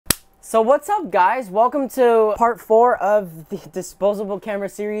So what's up, guys? Welcome to part 4 of the disposable camera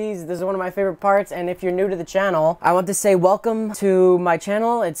series. This is one of my favorite parts, and if you're new to the channel, I want to say welcome to my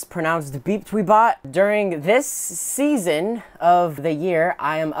channel. It's pronounced BepTweBot. During this season of the year,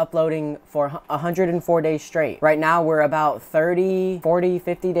 I am uploading for 104 days straight. Right now, we're about 30, 40,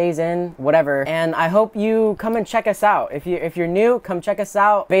 50 days in, whatever, and I hope you come and check us out. If you're new, come check us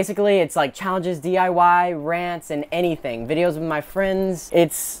out. Basically, it's like challenges, DIY, rants, and anything. Videos with my friends.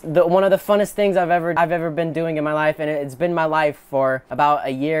 It's one of the funnest things I've ever been doing in my life, and it's been my life for about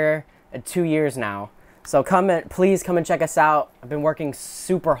a year, 2 years now. So please come and check us out. I've been working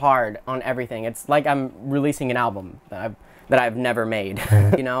super hard on everything. It's like I'm releasing an album that I've never made.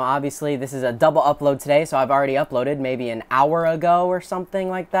 You know, obviously this is a double upload today, so I've already uploaded maybe an hour ago or something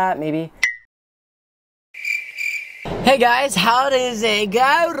like that, maybe. Hey guys, how does it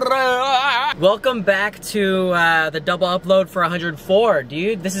go? Welcome back to the double upload for 104,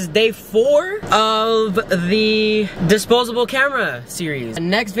 dude. This is day 4 of the disposable camera series. The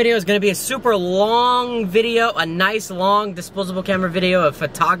next video is gonna be a super long video, a nice long disposable camera video of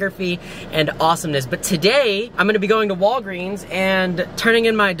photography and awesomeness. But today, I'm gonna be going to Walgreens and turning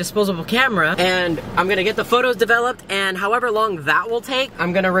in my disposable camera, and I'm gonna get the photos developed, and however long that will take,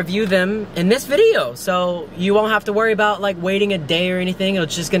 I'm gonna review them in this video. So you won't have to worry about like waiting a day or anything.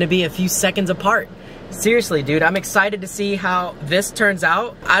 It's just gonna be a few seconds apart. Seriously, dude, I'm excited to see how this turns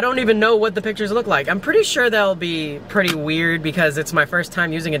out. I don't even know what the pictures look like. I'm pretty sure they'll be pretty weird because it's my first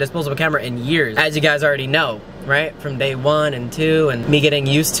time using a disposable camera in years, as you guys already know, right? From day 1 and 2 and me getting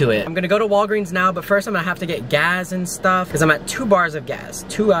used to it. I'm gonna go to Walgreens now, but first I'm gonna have to get gas and stuff because I'm at 2 bars of gas,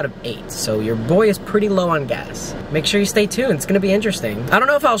 2 out of 8. So your boy is pretty low on gas. Make sure you stay tuned, it's gonna be interesting. I don't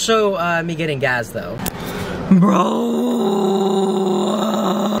know if I'll show me getting gas though. Bro,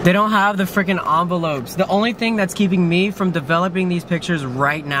 they don't have the freaking envelopes. The only thing that's keeping me from developing these pictures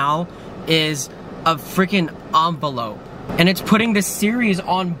right now is a freaking envelope. And it's putting this series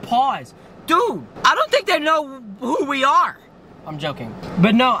on pause. Dude, I don't think they know who we are. I'm joking.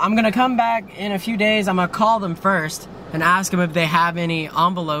 But no, I'm gonna come back in a few days. I'm gonna call them first and ask them if they have any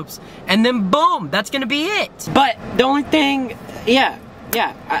envelopes. And then boom, that's gonna be it. But the only thing, yeah,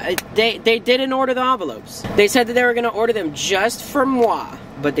 they didn't order the envelopes. They said that they were gonna order them just for moi,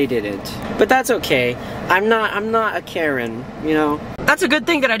 but they didn't. But that's okay. I'm not a Karen, you know. That's a good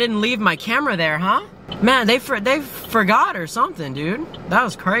thing that I didn't leave my camera there, huh? Man, they forgot or something, dude. That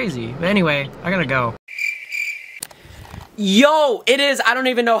was crazy. But anyway, I gotta go. Yo, it is, I don't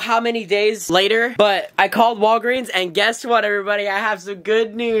even know how many days later, but I called Walgreens and guess what, everybody? I have some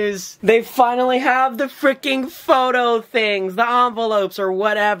good news. They finally have the freaking photo things, the envelopes or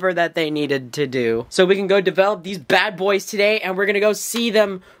whatever that they needed to do. So we can go develop these bad boys today and we're gonna go see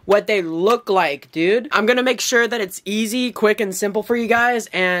them, what they look like, dude. I'm gonna make sure that it's easy, quick, and simple for you guys,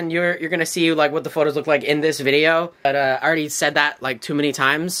 and you're gonna see like what the photos look like in this video. But I already said that like too many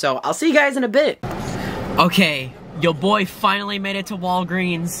times, so I'll see you guys in a bit. Okay. Your boy finally made it to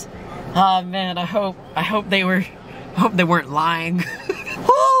Walgreens. Oh man, I hope they weren't lying.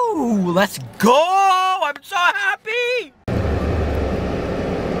 Woo, let's go! I'm so happy!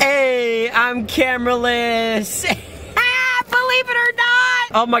 Hey, I'm cameraless. Believe it or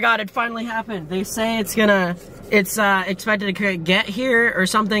not! Oh my god, it finally happened. They say it's expected to get here or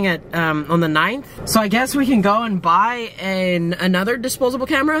something at on the 9th. So I guess we can go and buy another disposable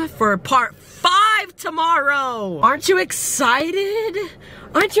camera for part 5 tomorrow. Aren't you excited?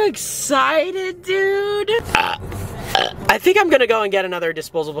 Aren't you excited, dude? I think I'm gonna go and get another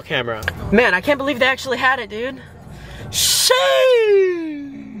disposable camera. Man, I can't believe they actually had it, dude.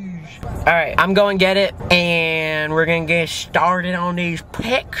 Sheesh. Alright, I'm going to get it, and we're gonna get started on these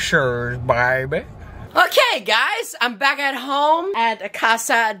pictures, baby. Okay, guys, I'm back at home at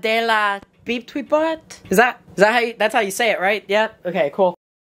Casa de la BepTweBot. Is that that's how you say it, right? Yeah? Okay, cool.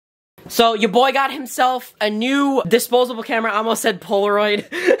 So your boy got himself a new disposable camera. I almost said Polaroid.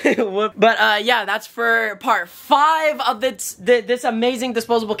 But yeah, that's for part 5 of this amazing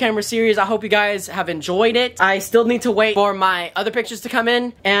disposable camera series. I hope you guys have enjoyed it. I still need to wait for my other pictures to come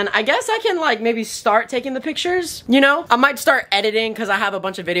in, and I guess I can like maybe start taking the pictures, you know? I might start editing because I have a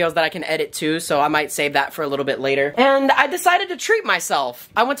bunch of videos that I can edit too, so I might save that for a little bit later. And I decided to treat myself.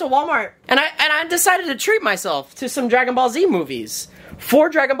 I went to Walmart and I decided to treat myself to some Dragon Ball Z movies. 4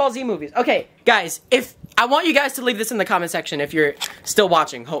 Dragon Ball Z movies. Okay, guys, I want you guys to leave this in the comment section if you're still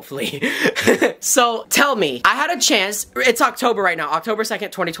watching, hopefully. So, tell me, I had a chance, it's October right now, October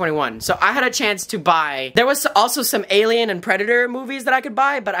 2nd, 2021. So, I had a chance to buy, there was also some Alien and Predator movies that I could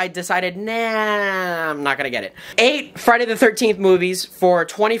buy, but I decided, nah, I'm not gonna get it. 8 Friday the 13th movies for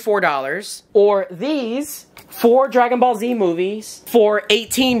 $24, or these 4 Dragon Ball Z movies for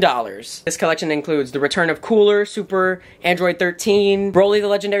 $18. This collection includes The Return of Cooler, Super Android 13, Broly the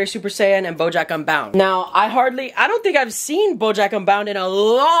Legendary Super Saiyan, and BoJack Unbound. Now, I don't think I've seen BoJack Unbound in a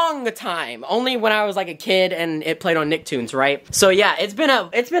long time. Only when I was like a kid and it played on Nicktoons, right? So yeah, it's been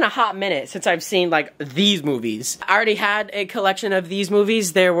a hot minute since I've seen like these movies. I already had a collection of these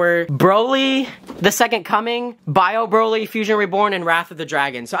movies. There were Broly, The Second Coming, Bio Broly, Fusion Reborn, and Wrath of the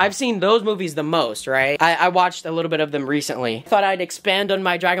Dragon. So I've seen those movies the most, right? I watched a little bit of them recently. Thought I'd expand on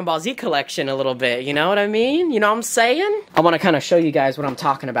my Dragon Ball Z collection a little bit, you know what I mean? You know what I'm saying? I want to kind of show you guys what I'm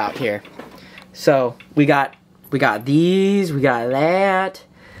talking about here. So, we got these, we got that.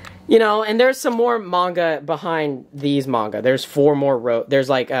 You know, and there's some more manga behind these manga. There's 4 more there's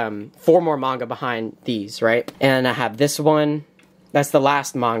like 4 more manga behind these, right? And I have this one. That's the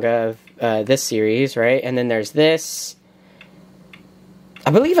last manga of this series, right? And then there's this. I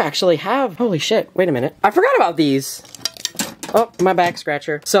believe I actually have, holy shit, wait a minute. I forgot about these. Oh, my back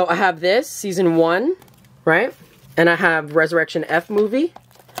scratcher. So I have this, season 1, right? And I have Resurrection F movie.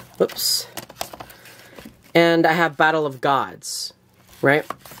 Oops. And I have Battle of Gods, right?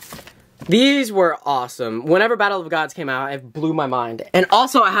 These were awesome. Whenever Battle of Gods came out, it blew my mind. And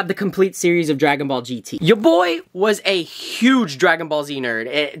also, I have the complete series of Dragon Ball GT. Your boy was a huge Dragon Ball Z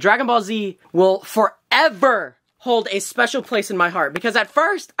nerd. Dragon Ball Z will forever hold a special place in my heart. Because at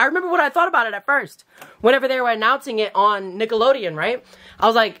first, I remember what I thought about it at first. Whenever they were announcing it on Nickelodeon, right? I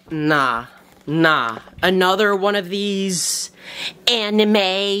was like, nah. Another one of these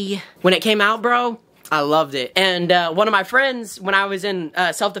anime. When it came out, bro, I loved it. And one of my friends, when I was in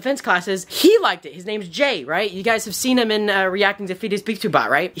self-defense classes, he liked it. His name's Jay, right? You guys have seen him in reacting to BepTweBot,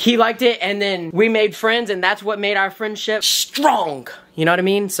 right? He liked it, and then we made friends, and that's what made our friendship strong. You know what I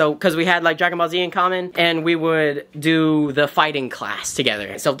mean? So, because we had like Dragon Ball Z in common, and we would do the fighting class together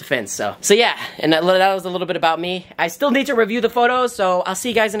in self-defense. So yeah, and that was a little bit about me. I still need to review the photos, so I'll see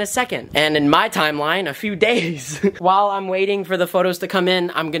you guys in a second. And in my timeline, a few days, while I'm waiting for the photos to come in,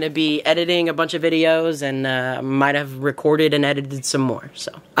 I'm gonna be editing a bunch of videos, and might have recorded and edited some more.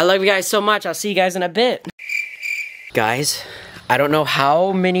 So, I love you guys so much. I'll see you guys in a bit. Guys, I don't know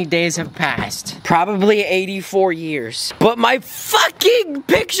how many days have passed. Probably 84 years. But my fucking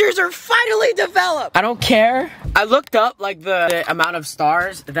pictures are finally developed. I don't care. I looked up like the amount of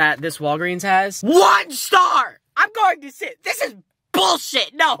stars that this Walgreens has. 1 star! I'm going to sit. This is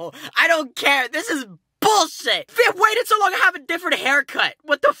bullshit. No, I don't care. This is bullshit. I've waited so long, I have a different haircut.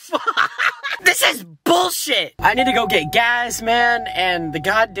 What the fuck? This is bullshit. I need to go get gas, man, and the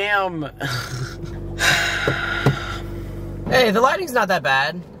goddamn... Hey, the lighting's not that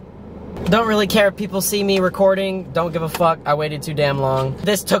bad. Don't really care if people see me recording. Don't give a fuck. I waited too damn long.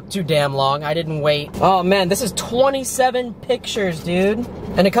 This took too damn long. I didn't wait. Oh man, this is 27 pictures, dude.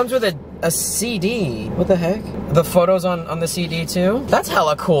 And it comes with a CD. What the heck? The photos on the CD too? That's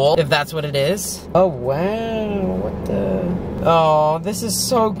hella cool, if that's what it is. Oh wow, what the? Oh, this is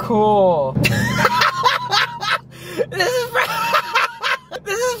so cool.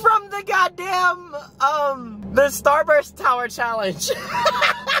 This is from the goddamn, the Starburst Tower Challenge.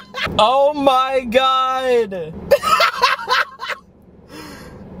 Oh my god.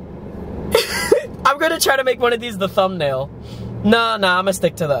 I'm gonna try to make one of these the thumbnail. Nah, I'm gonna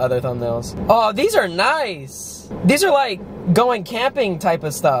stick to the other thumbnails. Oh, these are nice. These are like going camping type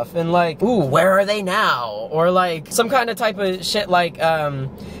of stuff. And like, ooh, where are they now? Or like some kind of type of shit like,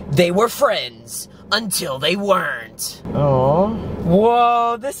 they were friends until they weren't. Oh.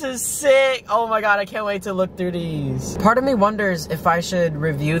 Whoa, this is sick. Oh my god, I can't wait to look through these. Part of me wonders if I should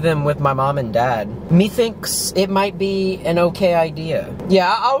review them with my mom and dad. Me thinks it might be an okay idea.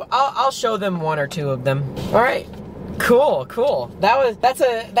 Yeah, I'll show them 1 or 2 of them. All right. Cool. That's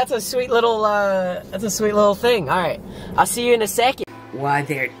a sweet little thing. All right. I'll see you in a second. Why,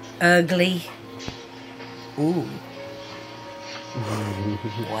 they're ugly. Ooh.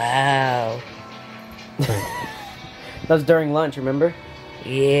 Wow. That was during lunch, remember?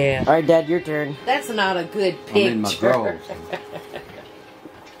 Yeah. All right, Dad, your turn. That's not a good picture. I'm in my girls.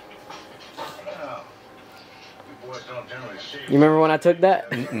 You remember when I took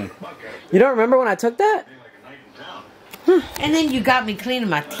that? You don't remember when I took that? And then you got me cleaning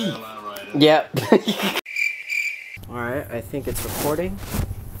my teeth. Yep. Alright, I think it's recording.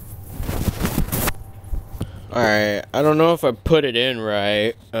 Alright, I don't know if I put it in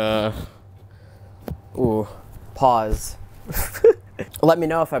right. Ooh, pause. Let me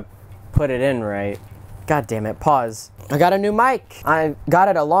know if I put it in right. God damn it, pause. I got a new mic. I got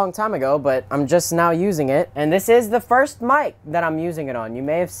it a long time ago, but I'm just now using it. And this is the first mic that I'm using it on. You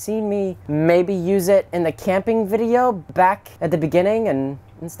may have seen me maybe use it in the camping video back at the beginning, and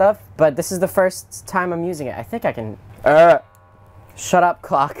and stuff, but this is the first time I'm using it. I think I can... Shut up,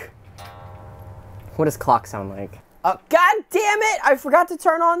 clock. What does clock sound like? Oh, God damn it! I forgot to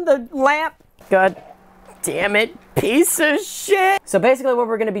turn on the lamp. God damn it, piece of shit. So basically what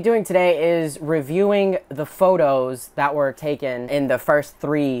we're gonna be doing today is reviewing the photos that were taken in the first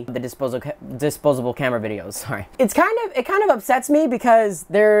 3 of the disposable camera videos, sorry. It kind of upsets me because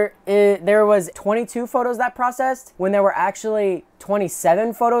there was 22 photos that processed when there were actually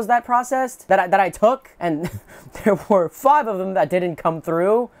 27 photos that processed that I took, and there were 5 of them that didn't come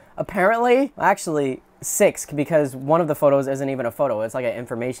through, apparently. Actually, 6, because one of the photos isn't even a photo, it's like an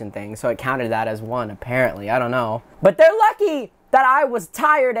information thing, so it counted that as 1, apparently, I don't know. But they're lucky that I was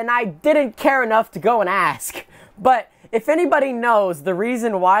tired and I didn't care enough to go and ask. But if anybody knows the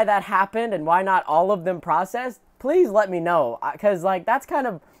reason why that happened and why not all of them processed, please let me know, because like that's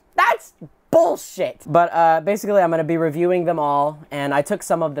bullshit. But basically I'm gonna be reviewing them all, and I took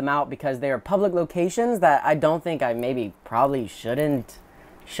some of them out because they are public locations that I don't think I probably shouldn't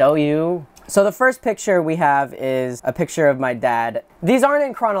show you. So the first picture we have is a picture of my dad. These aren't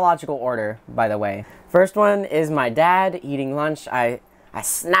in chronological order, by the way. First one is my dad eating lunch. I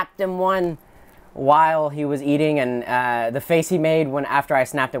snapped him one while he was eating, and the face he made after I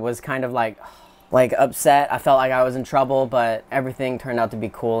snapped it was kind of like upset. I felt like I was in trouble, but everything turned out to be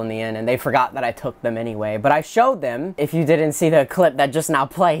cool in the end, and they forgot that I took them anyway. But I showed them, if you didn't see the clip that just now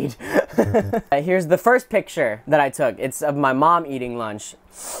played. Here's the first picture that I took. It's of my mom eating lunch.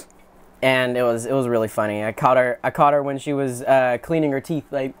 And it was really funny. I caught her when she was cleaning her teeth,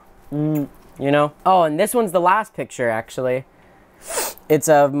 like, you know? Oh, and this one's the last picture, actually. It's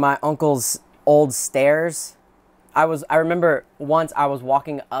of my uncle's old stairs. I remember once I was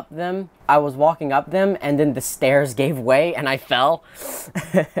walking up them, and then the stairs gave way and I fell.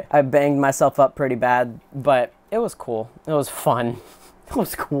 I banged myself up pretty bad, but it was cool. It was fun. It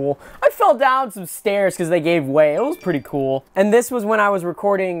was cool. I fell down some stairs because they gave way. It was pretty cool. And this was when I was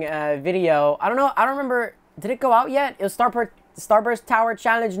recording a video. I don't remember, did it go out yet? It was Starburst Tower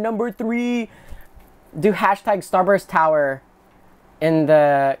Challenge number 3. Do hashtag Starburst Tower in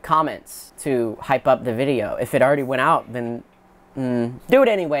the comments to hype up the video. If it already went out, then do it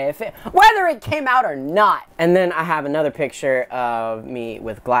anyway, whether it came out or not. And then I have another picture of me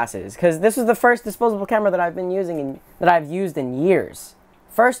with glasses, because this is the first disposable camera that I've been using that I've used in years.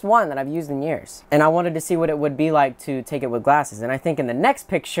 First one that I've used in years. And I wanted to see what it would be like to take it with glasses. And I think in the next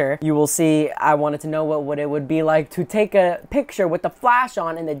picture, you will see I wanted to know what it would be like to take a picture with the flash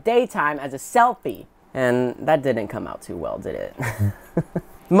on in the daytime as a selfie. And that didn't come out too well, did it?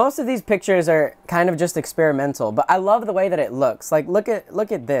 Most of these pictures are kind of just experimental, but I love the way that it looks. Like, look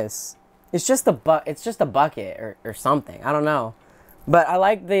at this. It's just a bucket or something. I don't know. But I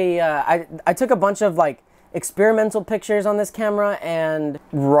like the, I took a bunch of like experimental pictures on this camera and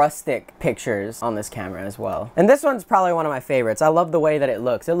rustic pictures on this camera as well. And this one's probably one of my favorites. I love the way that it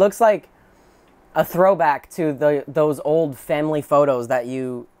looks. It looks like a throwback to those old family photos that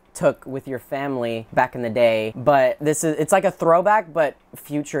you took with your family back in the day. But it's like a throwback, but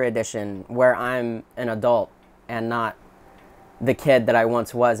future edition, where I'm an adult and not the kid that I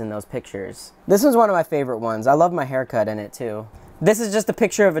once was in those pictures. This is one of my favorite ones. I love my haircut in it too. This is just a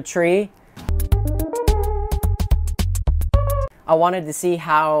picture of a tree. I wanted to see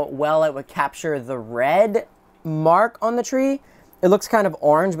how well it would capture the red mark on the tree. It looks kind of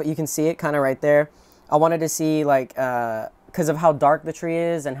orange, but you can see it kind of right there. I wanted to see, like, because of how dark the tree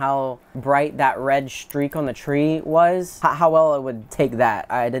is and how bright that red streak on the tree was, how well it would take that.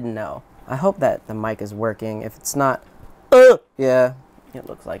 I didn't know. I hope that the mic is working. If it's not, yeah, it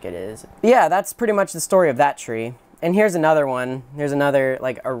looks like it is. Yeah, that's pretty much the story of that tree. And here's another one. Here's another,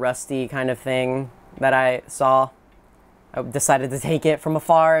 like, a rusty kind of thing that I saw. I decided to take it from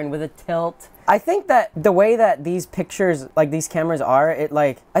afar and with a tilt. I think that the way that these pictures, like these cameras are,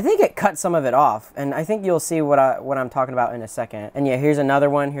 I think it cut some of it off. And I think you'll see what I'm talking about in a second. And yeah, here's another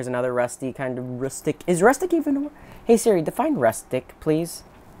one. Here's another rusty, kind of rustic. Is rustic even a word? Hey Siri, define rustic, please.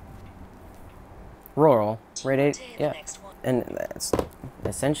 Rural. Right? Yeah. And that's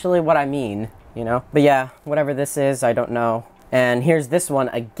essentially what I mean, you know? But yeah, whatever this is, I don't know. And here's this one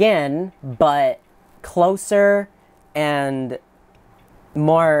again, but closer and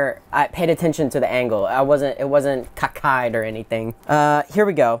more. I paid attention to the angle. It wasn't cockeyed or anything. Here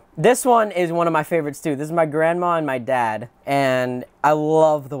we go. This one is one of my favorites too. This is my grandma and my dad, and I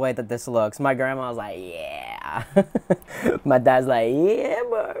love the way that this looks. My grandma's like, yeah. My dad's like, yeah,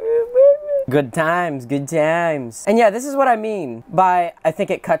 good times, good times. And yeah, this is what I mean by I think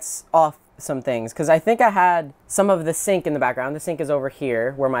it cuts off some things, because I think I had some of the sink in the background. The sink is over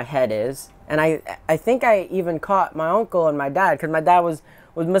here where my head is. And I think I even caught my uncle and my dad, because my dad was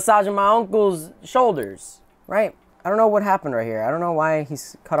massaging my uncle's shoulders, right? I don't know what happened right here. I don't know why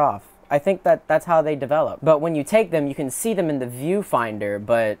he's cut off. I think that's how they develop. But when you take them, you can see them in the viewfinder,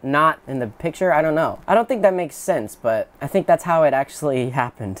 but not in the picture. I don't know. I don't think that makes sense, but I think that's how it actually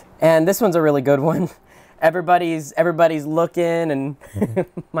happened. And this one's a really good one. Everybody's looking, and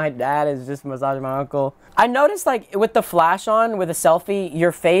my dad is just massaging my uncle. I noticed, like, with the flash on, with a selfie,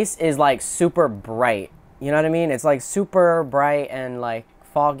 your face is like super bright. You know what I mean? It's like super bright and like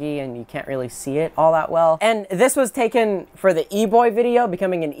foggy, and you can't really see it all that well. And this was taken for the e-boy video,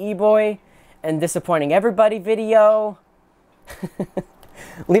 becoming an e-boy and disappointing everybody video.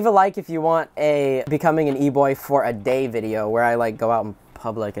 Leave a like if you want a becoming an e-boy for a day video where I like go out in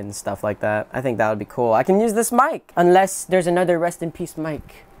public and stuff like that. I think that would be cool. I can use this mic unless there's another rest in peace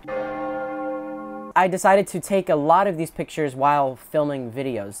mic. I decided to take a lot of these pictures while filming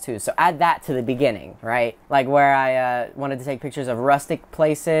videos too, so add that to the beginning, right? Like where I wanted to take pictures of rustic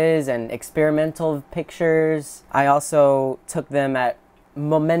places and experimental pictures. I also took them at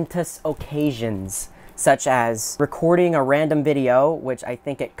momentous occasions, such as recording a random video, which I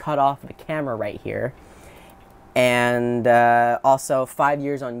think it cut off the camera right here, and also 5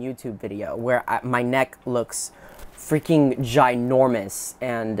 years on YouTube video, where my neck looks freaking ginormous.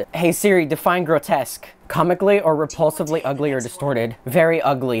 And hey Siri, define grotesque. Comically or repulsively ugly or distorted. Very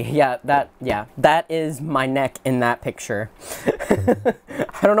ugly. Yeah, that is my neck in that picture.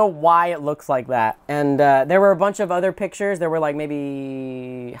 I don't know why it looks like that. And there were a bunch of other pictures. There were like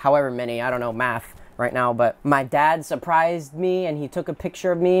maybe however many, I don't know math right now, but my dad surprised me and he took a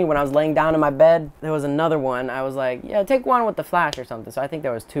picture of me when I was laying down in my bed. There was another one. I was like, yeah, take one with the flash or something. So I think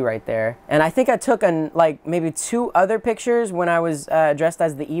there was 2 right there. And I think I took like maybe 2 other pictures when I was dressed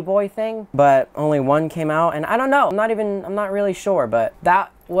as the e-boy thing, but only 1 came out. And I don't know, I'm not really sure, but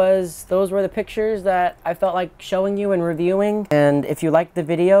those were the pictures that I felt like showing you and reviewing. And if you liked the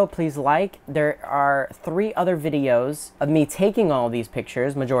video, please like. There are 3 other videos of me taking all these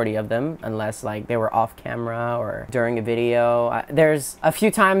pictures, majority of them, unless like they were off camera or during a video. There's a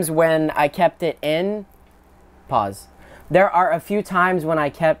few times when I kept it in. Pause. There are a few times when I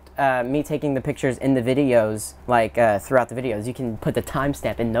kept me taking the pictures in the videos, like throughout the videos. You can put the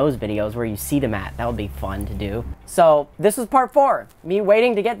timestamp in those videos where you see them at. That would be fun to do. So this was part 4, me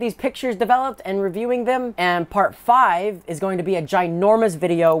waiting to get these pictures developed and reviewing them. And part 5 is going to be a ginormous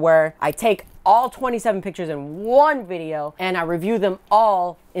video where I take all 27 pictures in one video and I review them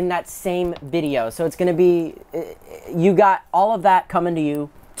all in that same video. So it's gonna be, you got all of that coming to you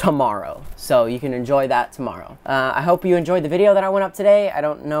tomorrow, so you can enjoy that tomorrow. I hope you enjoyed the video that I went up today. I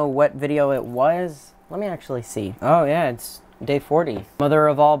don't know what video it was. Let me actually see. Oh yeah, it's day 40. Mother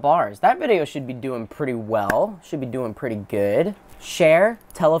of all bars. That video should be doing pretty well. Should be doing pretty good. Share,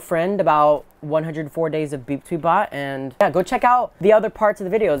 tell a friend about 104 days of BepTweBot, and yeah, go check out the other parts of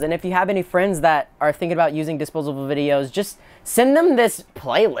the videos. And if you have any friends that are thinking about using disposable videos, just send them this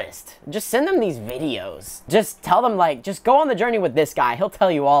playlist. Just send them these videos. Just tell them, like, just go on the journey with this guy. He'll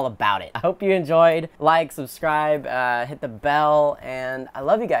tell you all about it. I hope you enjoyed. Like, subscribe, hit the bell, and I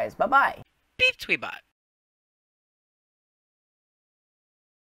love you guys. Bye-bye. BepTweBot.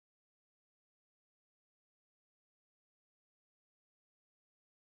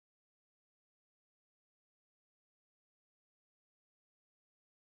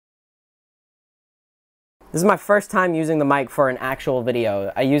 This is my first time using the mic for an actual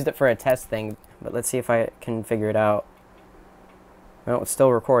video. I used it for a test thing, but let's see if I can figure it out. No, it's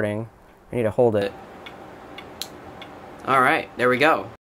still recording. I need to hold it. All right, there we go.